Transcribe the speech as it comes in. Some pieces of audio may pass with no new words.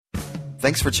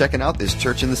Thanks for checking out this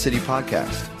Church in the City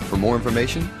podcast. For more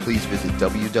information, please visit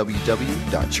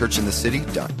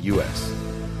www.churchinthecity.us.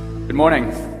 Good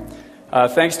morning.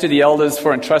 Thanks to the elders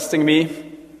for entrusting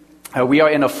me. We are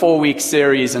in a 4-week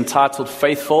series entitled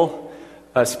Faithful,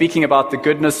 speaking about the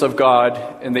goodness of God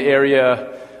in the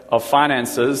area of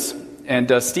finances.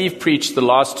 And Steve preached the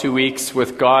last 2 weeks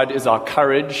with God is our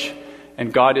courage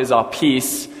and God is our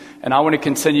peace. And I want to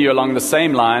continue along the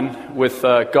same line with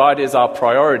God is our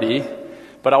priority.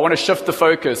 But I want to shift the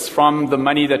focus from the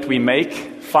money that we make,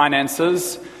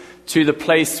 finances, to the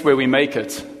place where we make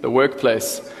it, the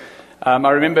workplace. I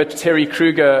remember Terry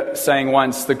Kruger saying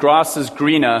once, the grass is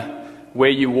greener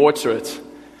where you water it.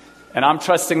 And I'm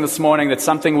trusting this morning that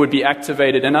something would be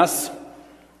activated in us.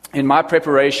 In my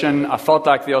preparation, I felt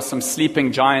like there are some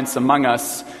sleeping giants among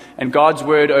us, and God's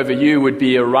word over you would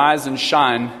be, arise and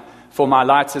shine, for my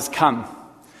light has come.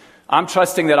 I'm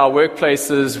trusting that our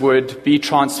workplaces would be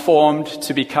transformed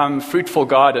to become fruitful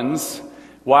gardens.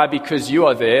 Why? Because you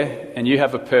are there and you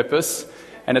have a purpose.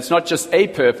 And it's not just a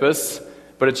purpose,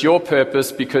 but it's your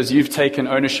purpose because you've taken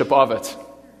ownership of it.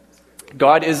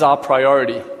 God is our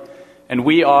priority, and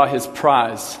we are His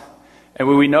prize. And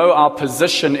when we know our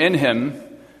position in Him,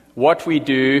 what we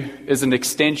do is an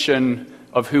extension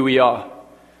of who we are.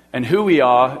 And who we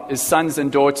are is sons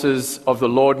and daughters of the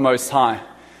Lord Most High.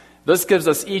 This gives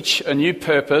us each a new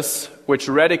purpose, which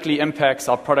radically impacts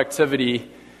our productivity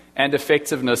and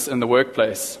effectiveness in the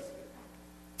workplace.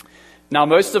 Now,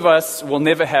 most of us will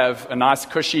never have a nice,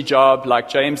 cushy job like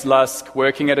James Lusk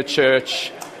working at a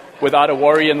church without a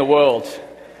worry in the world.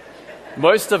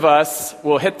 Most of us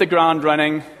will hit the ground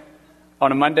running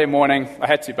on a Monday morning. I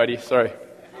had to, buddy, sorry.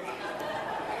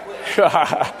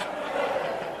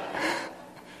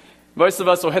 Most of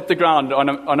us will hit the ground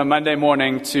on a Monday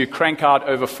morning to crank out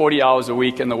over 40 hours a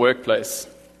week in the workplace.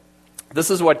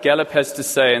 This is what Gallup has to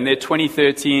say in their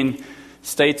 2013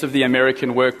 State of the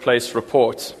American Workplace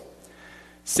report.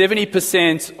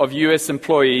 70% of U.S.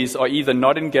 employees are either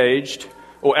not engaged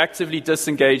or actively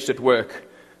disengaged at work.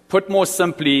 Put more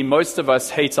simply, most of us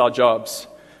hate our jobs.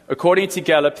 According to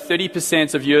Gallup,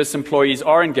 30% of U.S. employees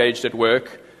are engaged at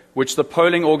work, which the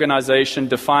polling organization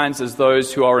defines as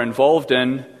those who are involved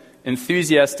in,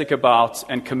 enthusiastic about,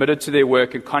 and committed to their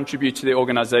work and contribute to their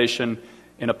organization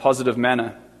in a positive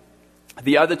manner.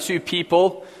 The other two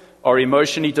people are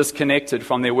emotionally disconnected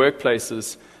from their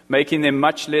workplaces, making them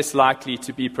much less likely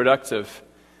to be productive.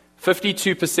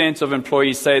 52% of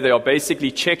employees say they are basically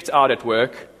checked out at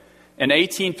work, and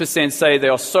 18% say they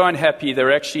are so unhappy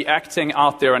they're actually acting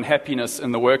out their unhappiness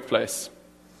in the workplace.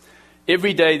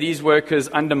 Every day, these workers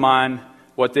undermine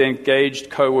what their engaged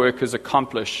co-workers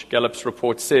accomplish, Gallup's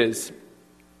report says.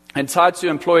 And tied to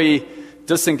employee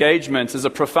disengagement is a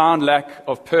profound lack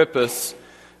of purpose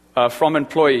from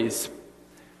employees.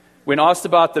 When asked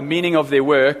about the meaning of their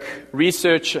work,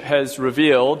 research has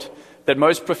revealed that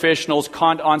most professionals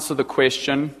can't answer the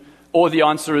question, or the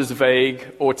answer is vague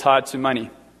or tied to money.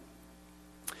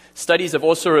 Studies have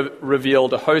also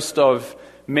revealed a host of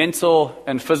mental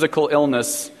and physical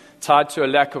illness tied to a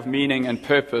lack of meaning and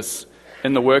purpose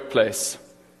in the workplace.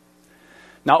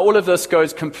 Now, all of this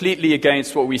goes completely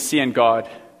against what we see in God.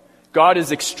 God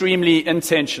is extremely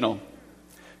intentional.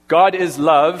 God is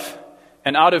love,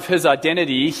 and out of His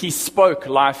identity, He spoke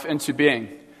life into being.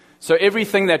 So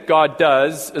everything that God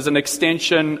does is an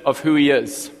extension of who He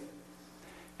is.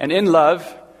 And in love,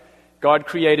 God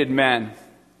created man.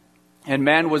 And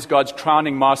man was God's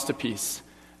crowning masterpiece.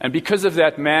 And because of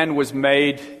that, man was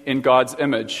made in God's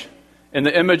image. In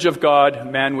the image of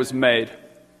God, man was made.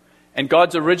 And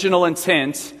God's original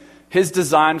intent, His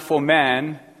design for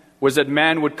man, was that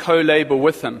man would co-labor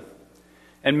with Him.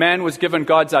 And man was given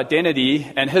God's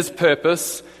identity and His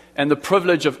purpose and the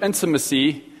privilege of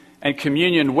intimacy and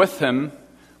communion with Him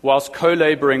whilst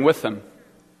co-laboring with Him.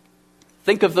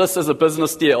 Think of this as a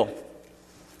business deal.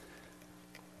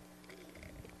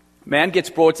 Man gets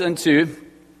brought into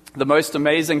the most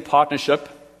amazing partnership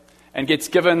and gets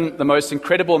given the most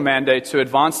incredible mandate to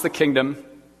advance the kingdom,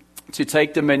 to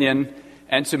take dominion,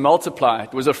 and to multiply.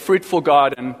 It was a fruitful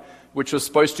garden which was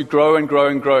supposed to grow and grow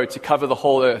and grow to cover the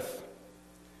whole earth.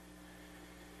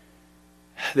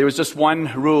 There was just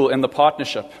one rule in the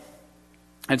partnership.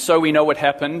 And so we know what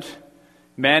happened.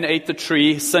 Man ate the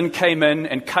tree, sin came in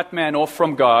and cut man off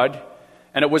from God,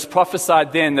 and it was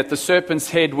prophesied then that the serpent's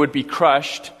head would be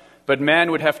crushed, but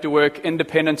man would have to work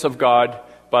independent of God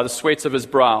by the sweat of his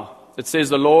brow. It says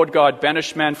the Lord God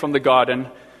banished man from the garden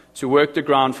to work the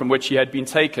ground from which he had been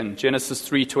taken, Genesis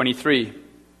 3:23.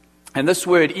 And this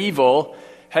word evil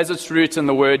has its root in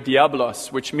the word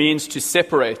diabolos, which means to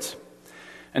separate.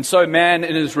 And so man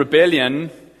in his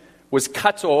rebellion was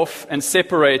cut off and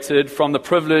separated from the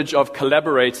privilege of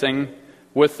collaborating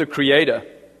with the Creator.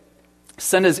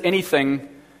 Sin is anything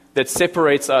that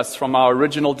separates us from our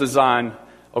original design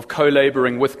of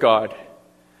co-laboring with God.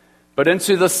 But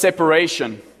into this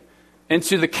separation,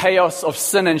 into the chaos of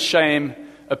sin and shame,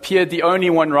 appeared the only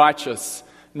one righteous,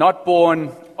 not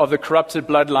born of the corrupted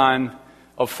bloodline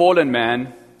of fallen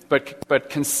man, but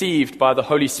conceived by the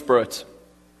Holy Spirit.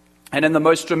 And in the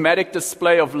most dramatic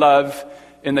display of love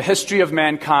in the history of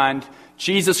mankind,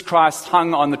 Jesus Christ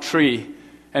hung on the tree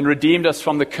and redeemed us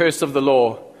from the curse of the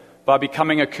law by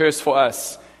becoming a curse for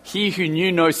us. He who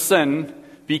knew no sin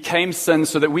became sin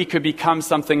so that we could become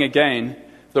something again,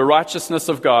 the righteousness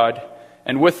of God,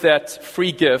 and with that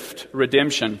free gift,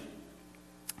 redemption.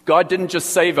 God didn't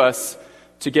just save us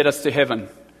to get us to heaven.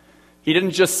 He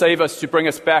didn't just save us to bring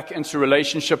us back into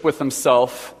relationship with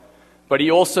Himself, but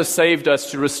He also saved us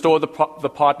to restore the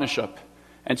partnership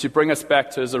and to bring us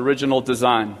back to His original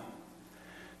design.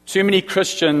 Too many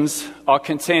Christians are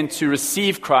content to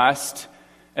receive Christ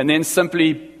and then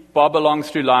simply bob along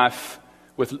through life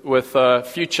with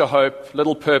future hope,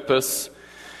 little purpose.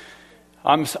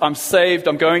 I'm saved,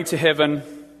 I'm going to heaven,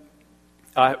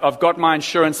 I've got my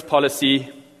insurance policy,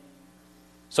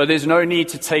 so there's no need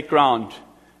to take ground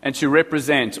and to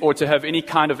represent or to have any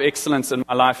kind of excellence in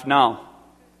my life now.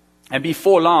 And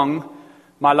before long,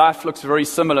 my life looks very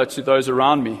similar to those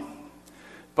around me.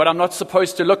 But I'm not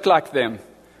supposed to look like them.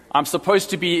 I'm supposed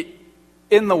to be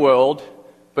in the world,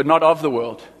 but not of the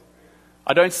world.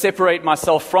 I don't separate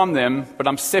myself from them, but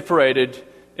I'm separated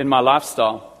in my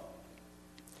lifestyle.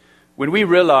 When we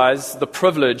realize the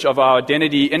privilege of our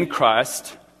identity in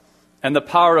Christ and the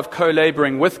power of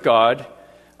co-laboring with God,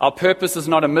 our purpose is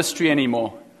not a mystery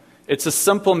anymore. It's a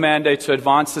simple mandate to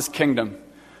advance His kingdom.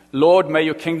 Lord, may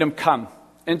your kingdom come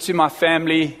into my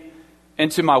family,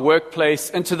 into my workplace,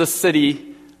 into the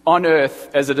city, on earth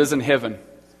as it is in heaven.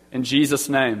 In Jesus'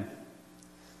 name.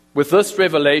 With this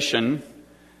revelation,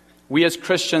 we as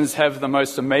Christians have the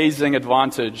most amazing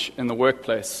advantage in the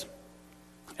workplace.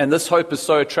 And this hope is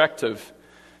so attractive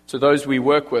to those we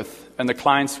work with and the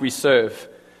clients we serve.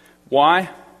 Why?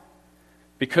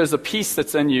 Because the peace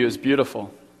that's in you is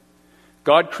beautiful.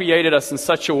 God created us in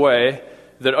such a way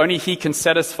that only He can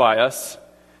satisfy us.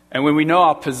 And when we know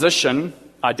our position,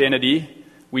 identity,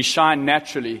 we shine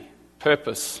naturally,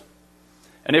 purpose.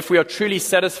 And if we are truly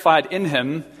satisfied in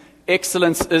Him,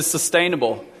 excellence is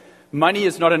sustainable. Money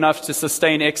is not enough to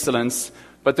sustain excellence,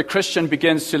 but the Christian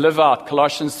begins to live out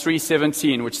Colossians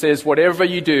 3:17, which says, whatever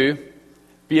you do,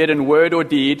 be it in word or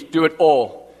deed, do it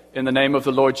all in the name of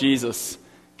the Lord Jesus,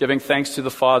 giving thanks to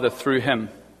the Father through Him.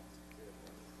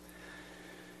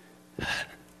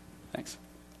 Thanks.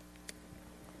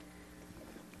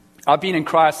 I've been in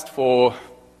Christ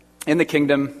in the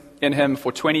kingdom, in Him,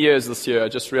 for 20 years this year, I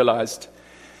just realized.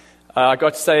 I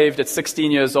got saved at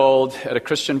 16 years old at a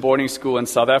Christian boarding school in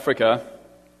South Africa.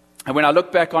 And when I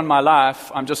look back on my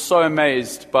life, I'm just so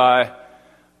amazed by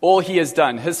all He has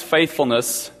done, His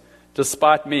faithfulness,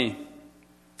 despite me.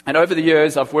 And over the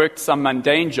years, I've worked some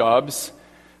mundane jobs,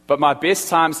 but my best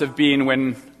times have been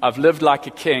when I've lived like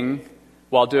a king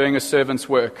while doing a servant's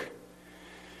work.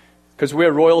 Because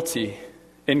we're royalty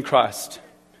in Christ.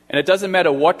 And it doesn't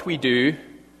matter what we do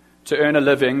to earn a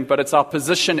living, but it's our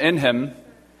position in Him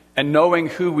and knowing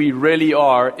who we really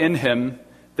are in Him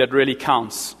that really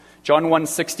counts. John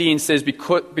 1:16 says,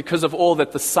 because of all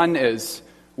that the Son is,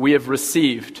 we have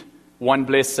received one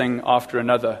blessing after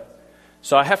another.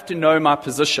 So I have to know my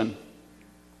position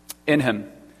in Him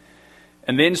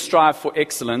and then strive for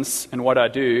excellence in what I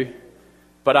do.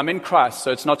 But I'm in Christ,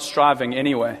 so it's not striving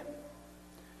anyway.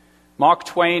 Mark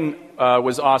Twain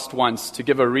was asked once to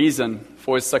give a reason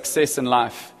for his success in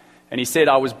life. And he said,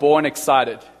 I was born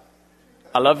excited.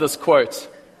 I love this quote.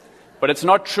 But it's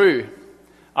not true.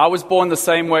 I was born the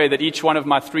same way that each one of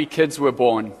my 3 kids were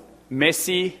born.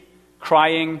 Messy,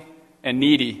 crying, and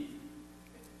needy.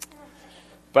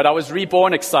 But I was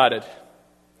reborn excited.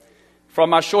 From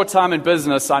my short time in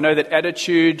business, I know that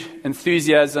attitude,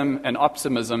 enthusiasm, and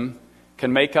optimism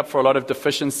can make up for a lot of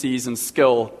deficiencies in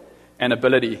skill and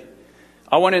ability.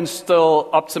 I want to instill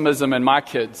optimism in my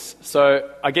kids. So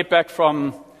I get back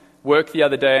from work the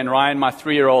other day, and Ryan, my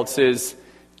 3-year-old, says,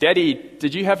 Daddy,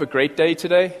 did you have a great day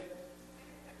today?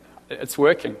 It's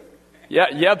working.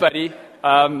 Yeah, buddy.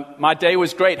 My day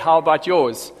was great. How about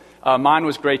yours? Mine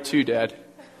was great too, Dad.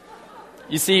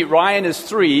 You see, Ryan is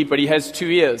 3, but he has 2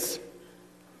 ears.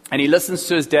 And he listens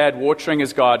to his dad watering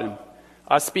his garden.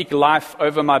 I speak life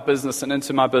over my business and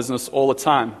into my business all the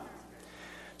time.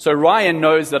 So Ryan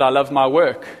knows that I love my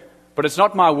work. But it's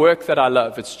not my work that I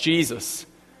love. It's Jesus.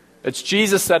 It's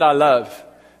Jesus that I love.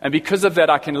 And because of that,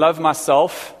 I can love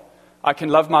myself, I can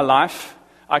love my life,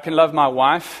 I can love my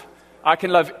wife, I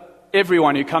can love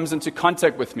everyone who comes into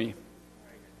contact with me.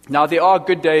 Now, there are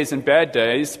good days and bad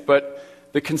days, but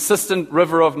the consistent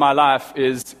river of my life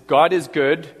is God is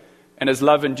good and His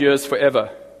love endures forever.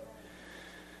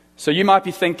 So you might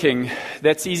be thinking,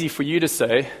 that's easy for you to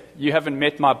say. You haven't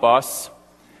met my boss,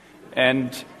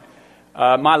 and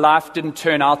my life didn't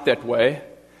turn out that way,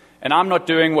 and I'm not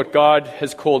doing what God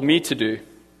has called me to do.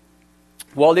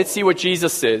 Well, let's see what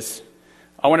Jesus says.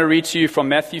 I want to read to you from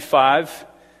Matthew 5.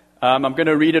 I'm going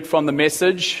to read it from the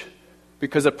Message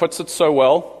because it puts it so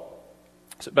well.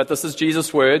 But this is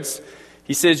Jesus' words.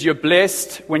 He says, "You're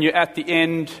blessed when you're at the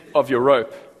end of your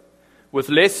rope. With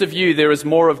less of you, there is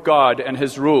more of God and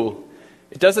His rule."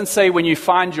 It doesn't say when you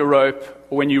find your rope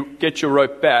or when you get your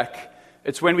rope back.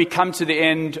 It's when we come to the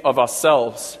end of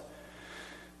ourselves.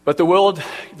 But the world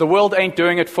ain't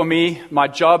doing it for me. My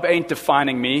job ain't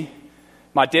defining me.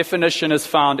 My definition is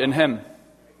found in Him.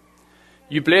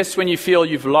 You're blessed when you feel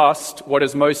you've lost what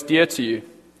is most dear to you.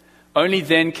 Only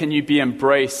then can you be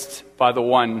embraced by the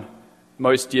one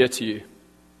most dear to you.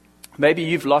 Maybe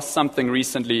you've lost something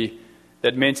recently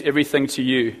that meant everything to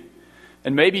you.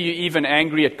 And maybe you're even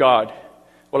angry at God.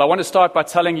 Well, I want to start by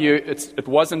telling you it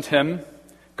wasn't Him.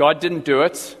 God didn't do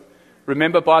it.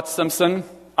 Remember Bart Simpson?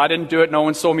 I didn't do it. No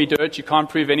one saw me do it. You can't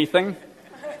prove anything.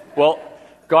 Well,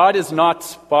 God is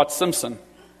not Bart Simpson.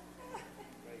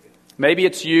 Maybe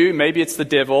it's you, maybe it's the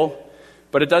devil,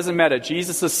 but it doesn't matter.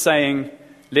 Jesus is saying,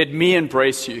 let me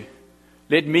embrace you.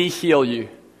 Let me heal you.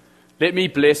 Let me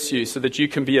bless you so that you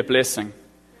can be a blessing.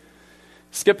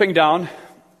 Skipping down,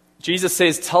 Jesus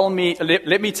says,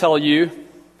 let me tell you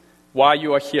why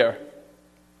you are here.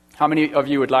 How many of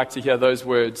you would like to hear those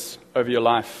words over your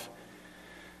life?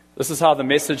 This is how the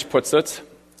Message puts it.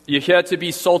 You're here to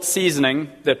be salt seasoning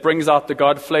that brings out the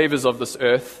God flavors of this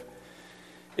earth.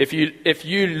 If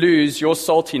you lose your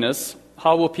saltiness,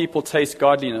 how will people taste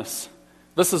godliness?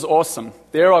 This is awesome.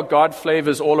 There are God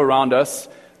flavors all around us.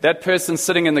 That person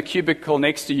sitting in the cubicle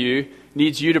next to you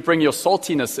needs you to bring your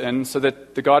saltiness in so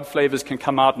that the God flavors can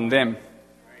come out in them.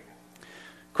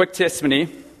 Quick testimony.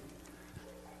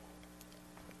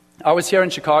 I was here in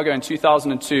Chicago in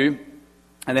 2002,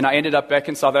 and then I ended up back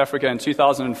in South Africa in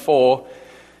 2004,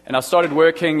 and I started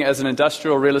working as an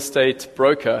industrial real estate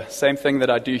broker, same thing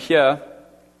that I do here.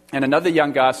 And another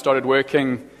young guy started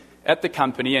working at the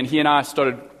company, and he and I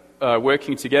started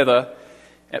working together.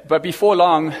 But before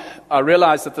long, I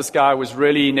realized that this guy was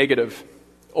really negative,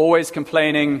 always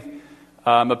complaining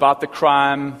about the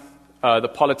crime, the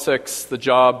politics, the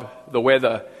job, the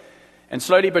weather. And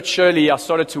slowly but surely, I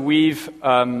started to weave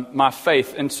my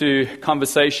faith into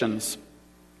conversations.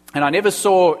 And I never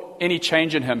saw any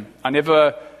change in him. I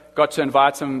never got to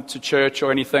invite him to church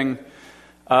or anything.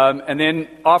 And then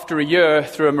after a year,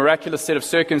 through a miraculous set of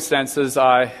circumstances,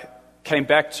 I came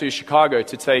back to Chicago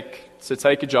to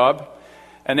take a job.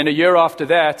 And then a year after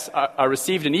that, I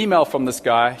received an email from this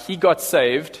guy. He got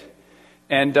saved,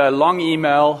 and a long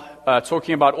email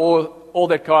talking about all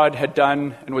that God had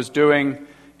done and was doing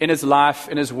in his life,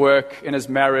 in his work, in his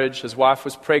marriage. His wife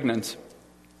was pregnant.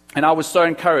 And I was so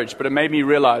encouraged, but it made me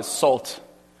realize salt.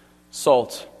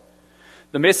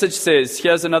 The Message says,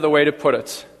 here's another way to put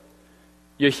it.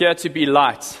 You're here to be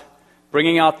light,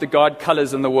 bringing out the God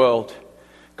colors in the world.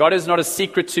 God is not a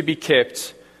secret to be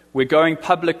kept. We're going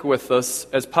public with this,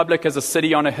 as public as a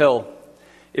city on a hill.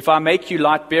 If I make you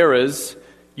light bearers,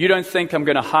 you don't think I'm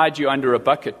going to hide you under a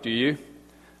bucket, do you?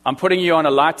 I'm putting you on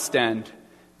a light stand.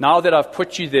 Now that I've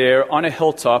put you there on a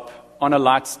hilltop, on a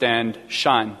light stand,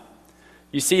 shine.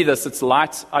 You see this, it's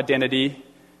light, identity,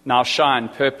 now shine,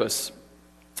 purpose.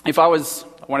 I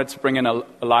wanted to bring in a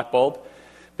light bulb,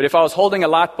 but if I was holding a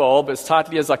light bulb as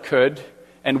tightly as I could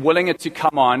and willing it to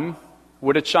come on,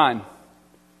 would it shine?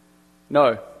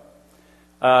 No.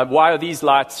 Why are these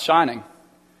lights shining?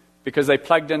 Because they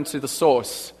plugged into the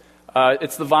source.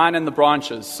 It's the vine and the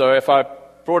branches. So if I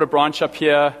brought a branch up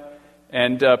here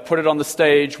and put it on the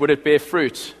stage, would it bear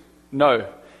fruit? No.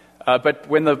 But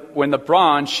when the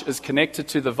branch is connected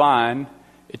to the vine,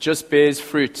 it just bears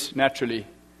fruit naturally.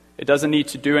 It doesn't need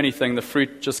to do anything. The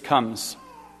fruit just comes.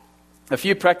 A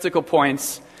few practical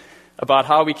points about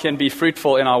how we can be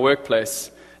fruitful in our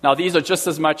workplace. Now, these are just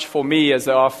as much for me as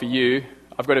they are for you.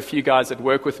 I've got a few guys that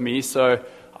work with me, so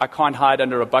I can't hide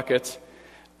under a bucket.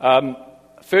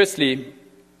 Firstly,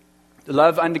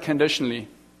 love unconditionally.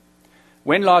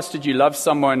 When last did you love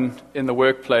someone in the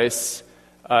workplace,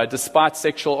 despite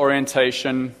sexual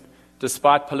orientation,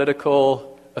 despite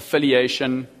political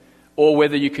affiliation, or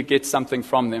whether you could get something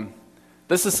from them?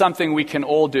 This is something we can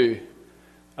all do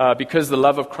because the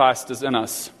love of Christ is in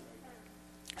us.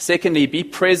 Secondly, be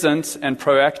present and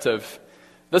proactive.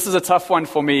 This is a tough one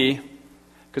for me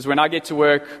because when I get to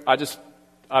work, I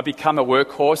become a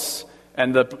workhorse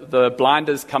and the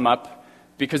blinders come up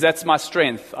because that's my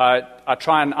strength. I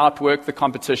try and outwork the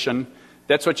competition.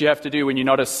 That's what you have to do when you're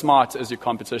not as smart as your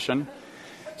competition.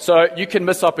 So you can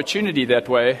miss opportunity that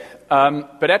way.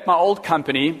 But at my old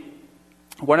company,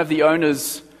 one of the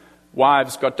owner's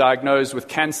wives got diagnosed with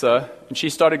cancer, and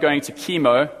she started going to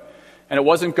chemo, and it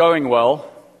wasn't going well.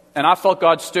 And I felt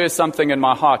God stir something in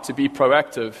my heart to be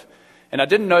proactive. And I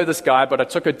didn't know this guy, but I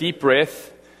took a deep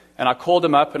breath, and I called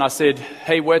him up, and I said,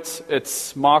 "Hey, Whit,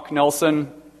 it's Mark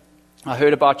Nelson. I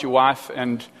heard about your wife,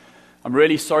 and I'm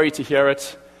really sorry to hear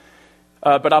it.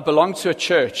 But I belong to a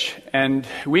church, and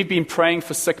we've been praying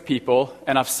for sick people,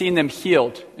 and I've seen them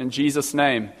healed in Jesus'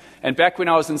 name. And back when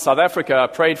I was in South Africa, I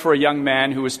prayed for a young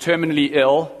man who was terminally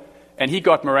ill, and he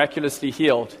got miraculously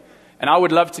healed. And I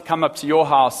would love to come up to your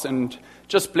house and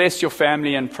just bless your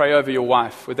family and pray over your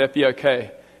wife. Would that be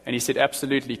okay?" And he said,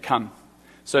 "Absolutely, come."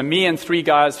 So me and 3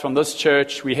 guys from this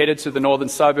church, we headed to the northern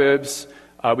suburbs.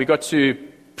 We got to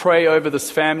pray over this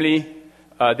family.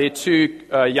 Their 2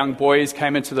 young boys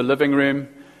came into the living room.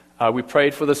 We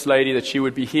prayed for this lady that she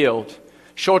would be healed.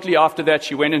 Shortly after that,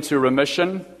 she went into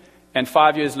remission, and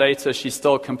 5 years later, she's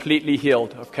still completely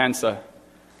healed of cancer.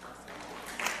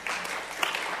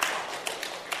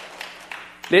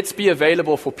 Let's be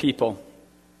available for people.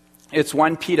 It's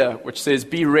 1 Peter, which says,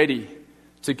 "Be ready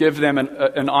to give them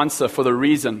an answer for the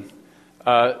reason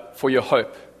for your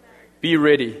hope." Be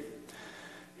ready.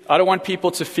 I don't want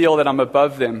people to feel that I'm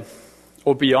above them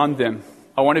or beyond them.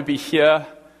 I want to be here,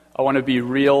 I want to be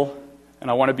real, and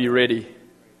I want to be ready.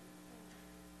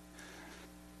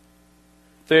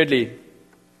 Thirdly,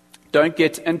 don't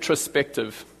get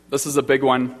introspective. This is a big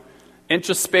one.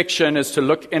 Introspection is to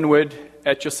look inward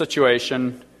at your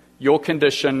situation, your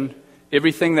condition,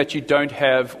 everything that you don't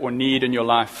have or need in your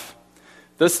life.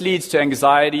 This leads to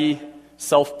anxiety,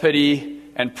 self-pity,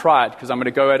 and pride, because I'm going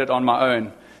to go at it on my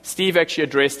own. Steve actually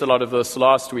addressed a lot of this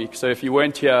last week, so if you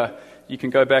weren't here, you can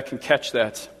go back and catch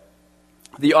that.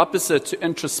 The opposite to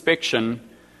introspection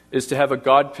is to have a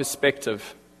God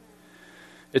perspective.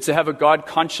 It's to have a God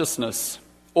consciousness.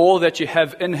 All that you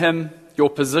have in Him, your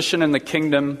position in the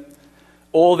kingdom,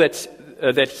 all that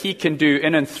He can do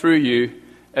in and through you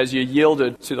as you're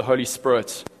yielded to the Holy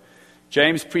Spirit.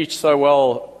 James preached so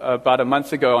well about a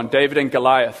month ago on David and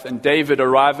Goliath, and David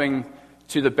arriving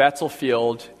to the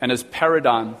battlefield and his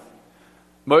paradigm.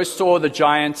 Most saw the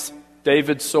giants.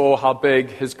 David saw how big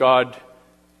his God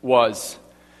was.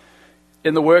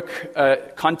 In the work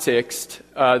context,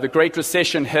 the Great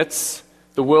Recession hits,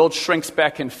 the world shrinks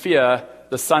back in fear,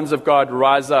 the sons of God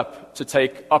rise up to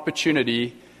take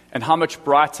opportunity, and how much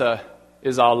brighter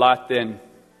is our light then?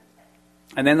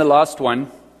 And then the last one,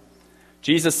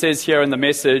 Jesus says here in the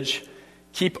message,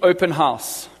 keep open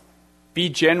house, be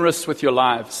generous with your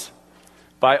lives.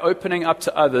 By opening up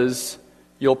to others,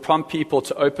 you'll prompt people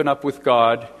to open up with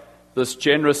God, this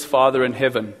generous Father in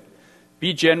heaven.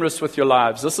 Be generous with your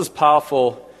lives. This is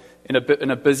powerful in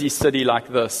a busy city like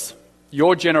this.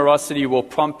 Your generosity will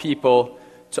prompt people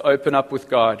to open up with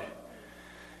God.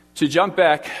 To jump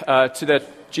back to that,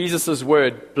 Jesus'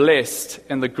 word, blessed,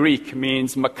 in the Greek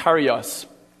means makarios,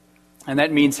 and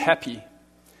that means happy.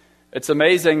 It's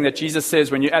amazing that Jesus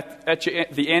says when you're at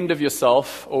the end of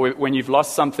yourself, or when you've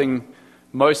lost something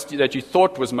that you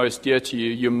thought was most dear to you,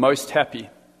 you're most happy.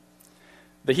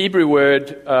 The Hebrew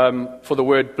word for the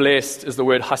word blessed is the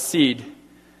word hasid,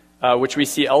 which we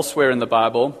see elsewhere in the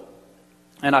Bible.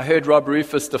 And I heard Rob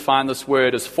Rufus define this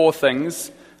word as 4 things.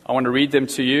 I want to read them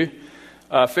to you.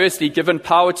 Firstly, given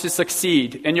power to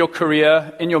succeed in your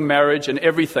career, in your marriage, and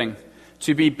everything.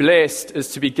 To be blessed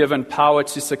is to be given power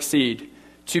to succeed.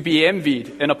 To be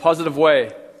envied in a positive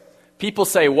way. People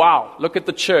say, wow, look at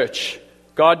the church.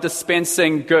 God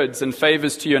dispensing goods and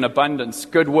favors to you in abundance,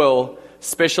 goodwill,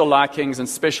 special likings, and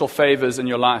special favors in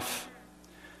your life.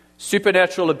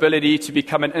 Supernatural ability to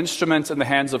become an instrument in the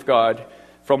hands of God,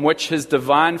 from which His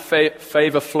divine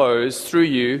favor flows through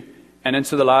you and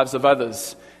into the lives of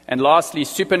others. And lastly,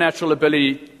 supernatural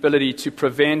ability to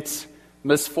prevent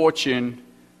misfortune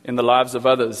in the lives of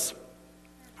others.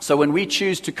 So when we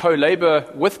choose to co-labor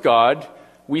with God,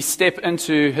 we step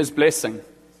into His blessing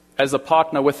as a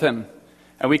partner with Him.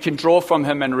 And we can draw from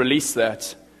Him and release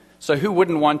that. So who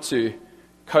wouldn't want to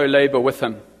co-labor with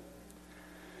Him?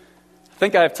 I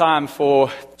think I have time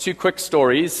for 2 quick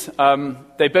stories.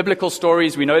 They're biblical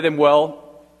stories. We know them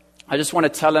well. I just want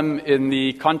to tell them in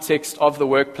the context of the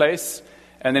workplace,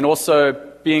 and then also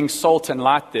being salt and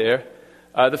light there.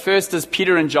 The first is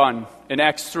Peter and John in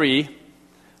Acts 3.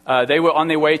 They were on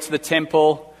their way to the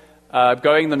temple.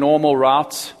 going the normal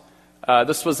route.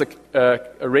 This was a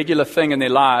regular thing in their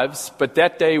lives, but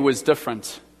that day was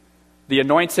different. The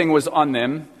anointing was on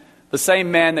them. The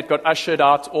same man that got ushered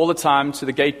out all the time to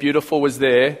the gate beautiful was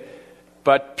there,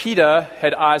 but Peter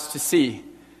had eyes to see.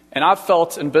 And I've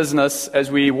felt in business,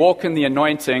 as we walk in the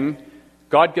anointing,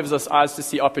 God gives us eyes to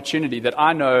see opportunity that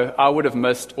I know I would have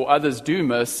missed or others do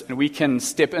miss, and we can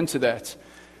step into that.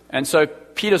 And so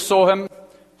Peter saw him.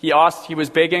 He asked, he was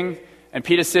begging, and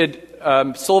Peter said,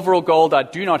 silver or gold I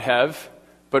do not have,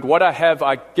 but what I have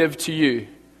I give to you.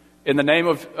 In the name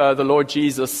of the Lord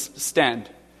Jesus, stand.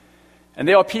 And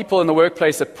there are people in the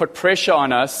workplace that put pressure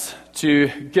on us to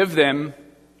give them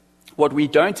what we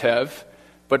don't have,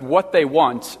 but what they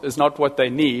want is not what they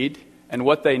need, and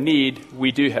what they need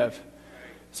we do have.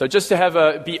 So just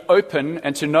to be open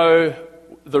and to know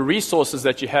the resources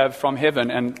that you have from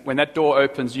heaven, and when that door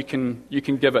opens, you can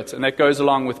give it, and that goes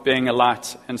along with being a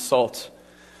light and salt.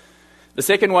 The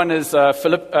second one is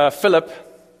Philip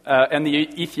and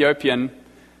the Ethiopian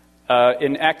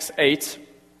in Acts 8.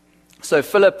 So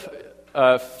Philip,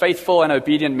 faithful and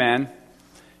obedient man,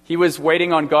 he was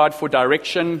waiting on God for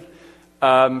direction.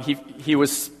 He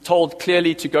was told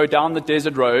clearly to go down the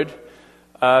desert road.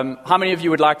 How many of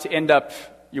you would like to end up,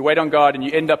 you wait on God and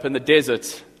you end up in the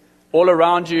desert? All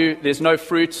around you, there's no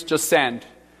fruit, just sand.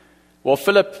 Well,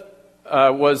 Philip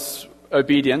was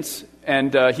obedient,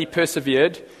 and he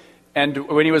persevered. And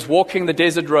when he was walking the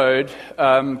desert road,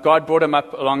 God brought him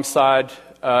up alongside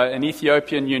an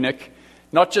Ethiopian eunuch.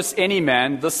 Not just any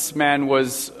man. This man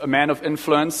was a man of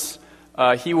influence.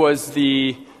 He was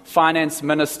the finance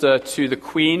minister to the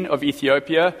queen of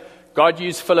Ethiopia. God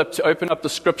used Philip to open up the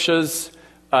scriptures.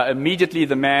 Immediately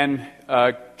the man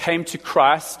came to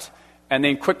Christ, and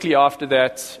then quickly after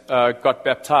that got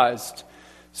baptized.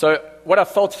 So what I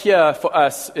felt here for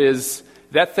us is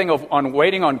that thing on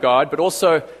waiting on God, but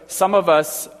also some of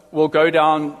us will go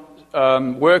down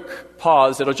work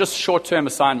paths that are just short-term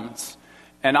assignments.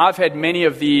 And I've had many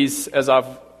of these as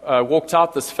I've walked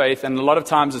out this faith, and a lot of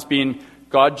times it's been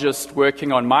God just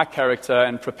working on my character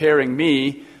and preparing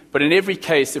me. But in every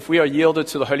case, if we are yielded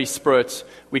to the Holy Spirit,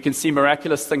 we can see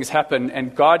miraculous things happen,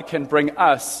 and God can bring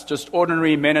us, just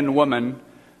ordinary men and women,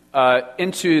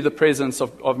 into the presence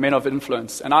of men of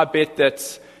influence. And I bet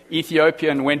that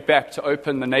Ethiopian went back to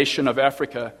open the nation of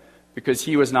Africa because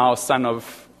he was now a son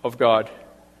of God.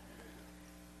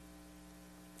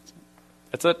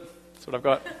 That's it. That's what I've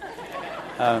got.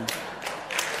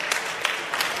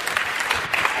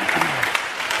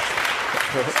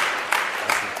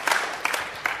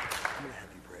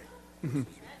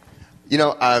 You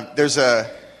know, I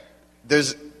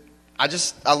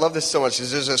love this so much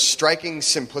because there's a striking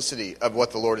simplicity of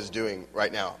what the Lord is doing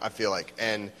right now, I feel like.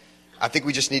 And I think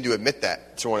we just need to admit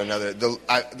that to one another.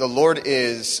 The Lord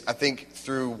is, I think,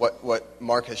 through what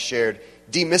Mark has shared,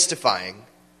 demystifying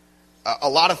a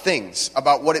lot of things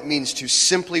about what it means to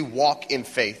simply walk in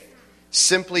faith,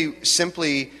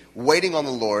 simply waiting on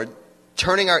the Lord,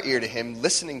 turning our ear to Him,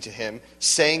 listening to Him,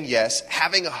 saying yes,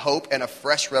 having a hope and a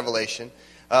fresh revelation.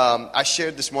 I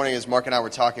shared this morning as Mark and I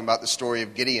were talking about the story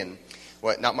of Gideon.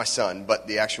 Well, not my son, but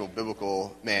the actual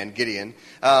biblical man, Gideon,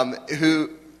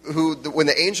 who when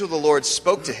the angel of the Lord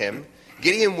spoke to him,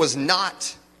 Gideon was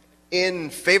not in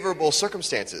favorable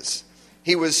circumstances.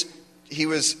 He was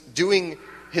doing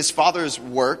his father's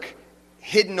work,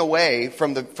 hidden away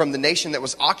from the nation that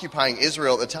was occupying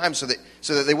Israel at the time, so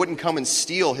that they wouldn't come and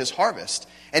steal his harvest.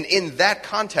 And in that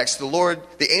context,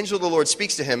 the angel of the Lord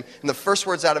speaks to him, and the first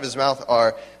words out of his mouth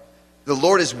are, "The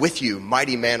Lord is with you,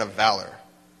 mighty man of valor."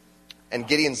 And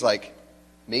Gideon's like,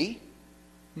 "Me?"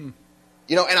 You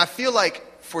know, and I feel like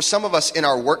for some of us in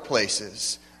our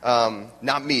workplaces,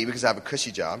 not me because I have a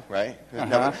cushy job, right?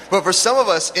 Uh-huh. But for some of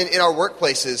us in our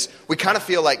workplaces, we kind of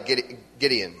feel like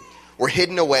Gideon. We're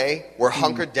hidden away, we're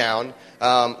hunkered down,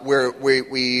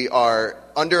 we are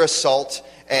under assault,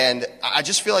 and I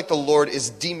just feel like the Lord is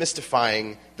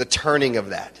demystifying the turning of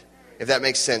that, if that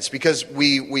makes sense, because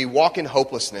we walk in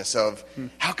hopelessness of,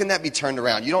 how can that be turned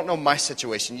around? You don't know my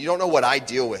situation, you don't know what I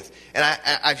deal with. And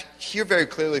I hear very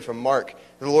clearly from Mark,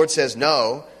 the Lord says,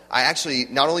 no, I actually,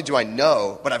 not only do I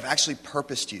know, but I've actually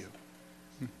purposed you.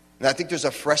 And I think there's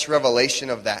a fresh revelation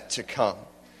of that to come.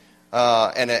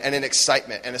 And an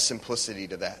excitement and a simplicity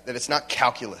to that it's not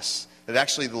calculus, that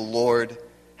actually the Lord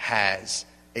has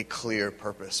a clear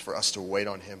purpose for us to wait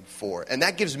on Him for. And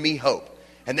that gives me hope,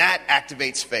 and that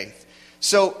activates faith.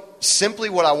 So simply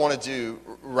what I want to do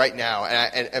right now,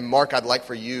 and Mark, I'd like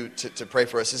for you to pray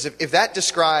for us, is if that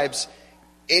describes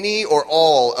any or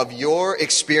all of your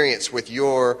experience with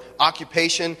your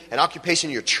occupation, an occupation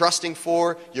you're trusting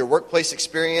for, your workplace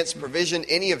experience, provision,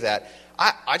 any of that,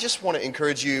 I just want to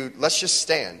encourage you, let's just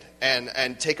stand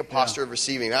and take a posture of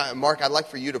receiving. Mark, I'd like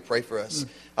for you to pray for us.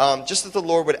 Just that the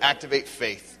Lord would activate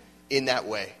faith in that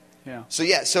way. Yeah.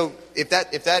 So if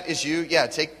that is you,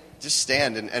 just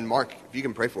stand. And Mark, if you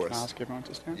can pray for us. Can I ask everyone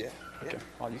to stand? Yeah. Okay,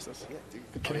 I'll use this.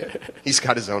 He's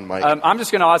got his own mic. I'm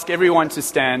just going to ask everyone to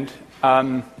stand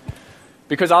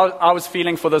because I was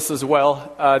feeling for this as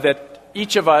well, that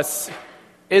each of us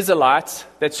is a light.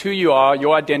 That's who you are,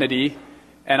 your identity,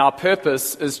 and our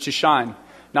purpose is to shine.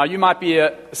 Now, you might be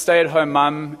a stay-at-home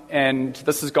mum, and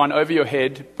this has gone over your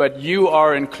head, but you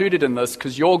are included in this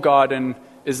because your garden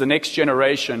is the next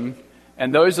generation,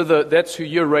 and that's who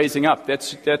you're raising up.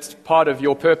 That's part of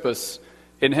your purpose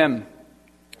in Him.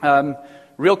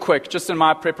 Real quick, just in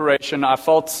my preparation, I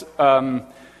felt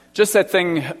just that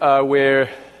thing where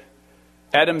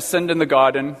Adam sinned in the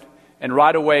garden and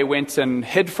right away went and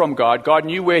hid from God. God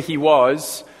knew where he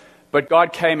was, but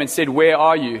God came and said, "Where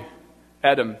are you,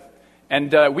 Adam?"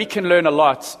 And we can learn a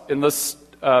lot in this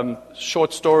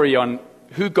short story on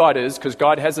who God is, because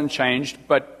God hasn't changed,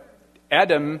 but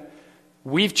Adam,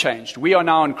 we've changed. We are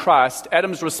now in Christ.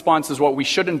 Adam's response is what we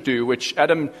shouldn't do, which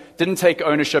Adam didn't take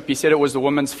ownership. He said it was the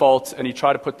woman's fault, and he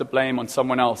tried to put the blame on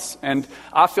someone else. And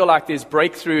I feel like there's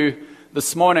breakthrough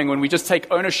this morning when we just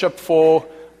take ownership for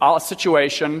our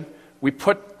situation. We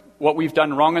put what we've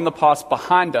done wrong in the past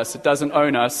behind us. It doesn't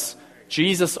own us.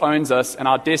 Jesus owns us, and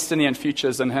our destiny and future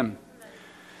is in Him.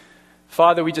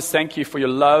 Father, we just thank you for your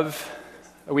love.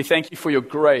 We thank you for your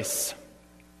grace.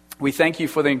 We thank you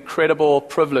for the incredible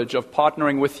privilege of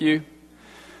partnering with you.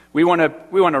 We want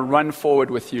to run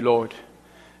forward with you, Lord.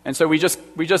 And so we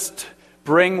just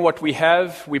bring what we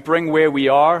have, we bring where we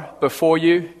are before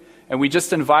you, and we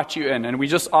just invite you in, and we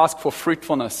just ask for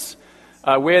fruitfulness.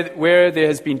 Where there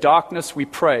has been darkness, we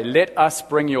pray, let us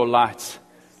bring your light.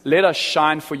 Let us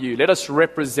shine for you. Let us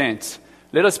represent.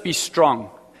 Let us be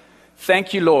strong.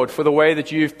 Thank you, Lord, for the way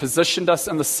that you've positioned us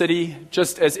in the city,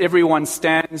 just as everyone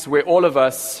stands, where all of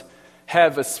us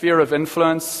have a sphere of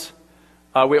influence,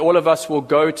 where all of us will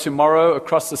go tomorrow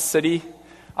across the city.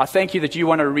 I thank you that you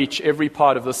want to reach every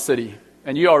part of the city,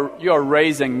 and you are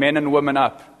raising men and women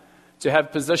up to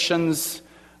have positions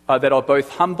that are both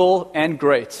humble and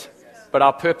great. But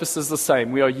our purpose is the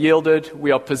same. We are yielded.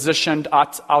 We are positioned.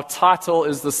 Our title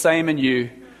is the same in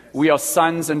you. We are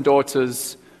sons and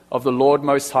daughters of the Lord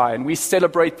Most High. And we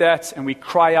celebrate that, and we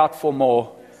cry out for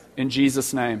more in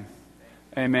Jesus' name.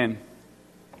 Amen.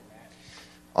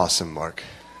 Awesome, Mark.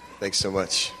 Thanks so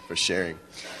much for sharing.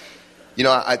 You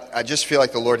know, I just feel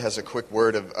like the Lord has a quick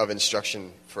word of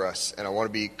instruction for us, and I want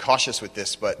to be cautious with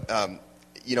this, but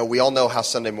we all know how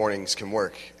Sunday mornings can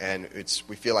work, and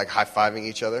we feel like high-fiving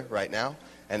each other right now,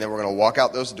 and then we're going to walk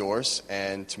out those doors,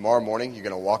 and tomorrow morning you're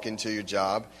going to walk into your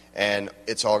job, and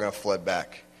it's all going to flood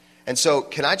back. And so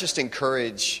can I just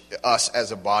encourage us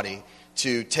as a body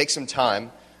to take some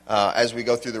time as we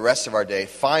go through the rest of our day,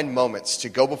 find moments to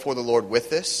go before the Lord with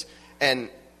this, and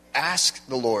ask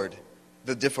the Lord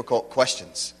the difficult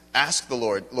questions. Ask the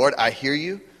Lord, Lord, I hear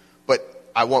you, but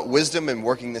I want wisdom in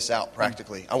working this out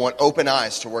practically. I want open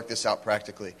eyes to work this out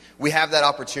practically. We have that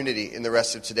opportunity in the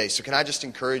rest of today. So can I just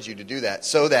encourage you to do that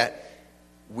so that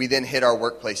we then hit our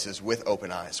workplaces with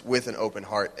open eyes, with an open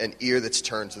heart, an ear that's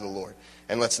turned to the Lord.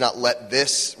 And let's not let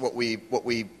this, what we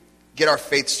get our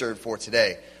faith stirred for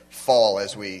today, fall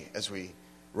as we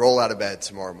roll out of bed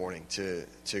tomorrow morning to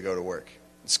go to work.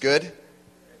 It's good?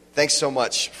 Thanks so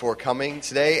much for coming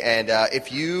today. And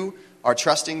if you are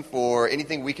trusting for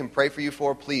anything we can pray for you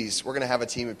for, please, we're going to have a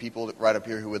team of people right up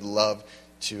here who would love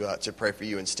to pray for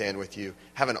you and stand with you.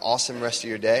 Have an awesome rest of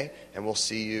your day, and we'll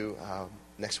see you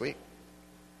next week,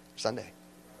 Sunday.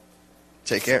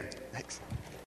 Take care. Thanks.